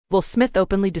Will Smith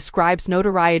openly describes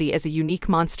notoriety as a unique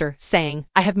monster, saying,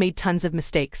 "I have made tons of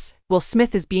mistakes." Will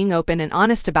Smith is being open and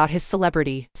honest about his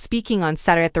celebrity. Speaking on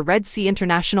Saturday at the Red Sea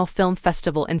International Film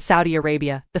Festival in Saudi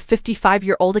Arabia, the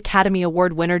 55-year-old Academy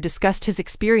Award winner discussed his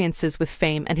experiences with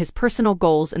fame and his personal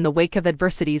goals in the wake of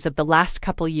adversities of the last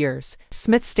couple years.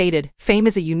 Smith stated, "Fame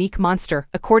is a unique monster,"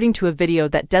 according to a video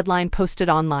that Deadline posted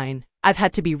online. "I've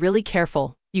had to be really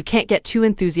careful. You can't get too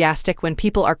enthusiastic when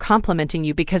people are complimenting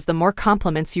you because the more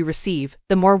compliments you receive,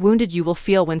 the more wounded you will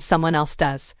feel when someone else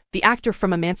does." The actor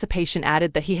from Emancipation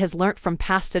added that he has learnt from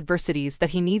past adversities that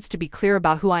he needs to be clear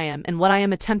about who I am and what I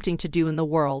am attempting to do in the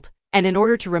world. And in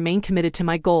order to remain committed to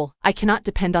my goal, I cannot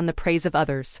depend on the praise of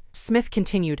others. Smith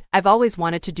continued, "I've always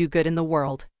wanted to do good in the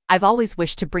world. I've always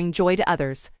wished to bring joy to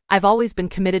others. I've always been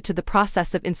committed to the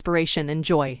process of inspiration and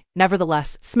joy."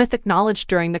 Nevertheless, Smith acknowledged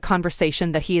during the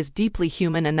conversation that he is deeply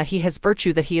human and that he has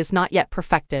virtue that he has not yet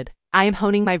perfected. "I am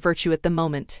honing my virtue at the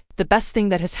moment. The best thing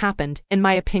that has happened, in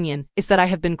my opinion, is that I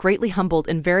have been greatly humbled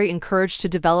and very encouraged to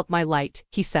develop my light,"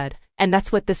 he said. "And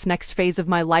that's what this next phase of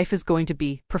my life is going to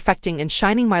be, perfecting and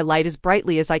shining my light as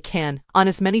brightly as I can, on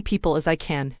as many people as I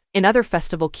can." In other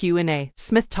festival Q&A,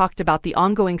 Smith talked about the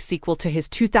ongoing sequel to his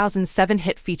 2007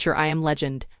 hit feature I Am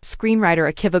Legend. Screenwriter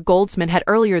Akiva Goldsman had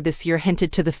earlier this year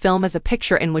hinted to the film as a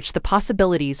picture in which the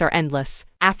possibilities are endless.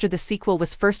 After the sequel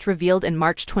was first revealed in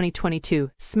March 2022,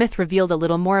 Smith revealed a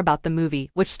little more about the movie,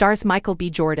 which stars Michael B.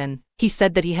 Jordan. He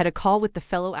said that he had a call with the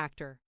fellow actor.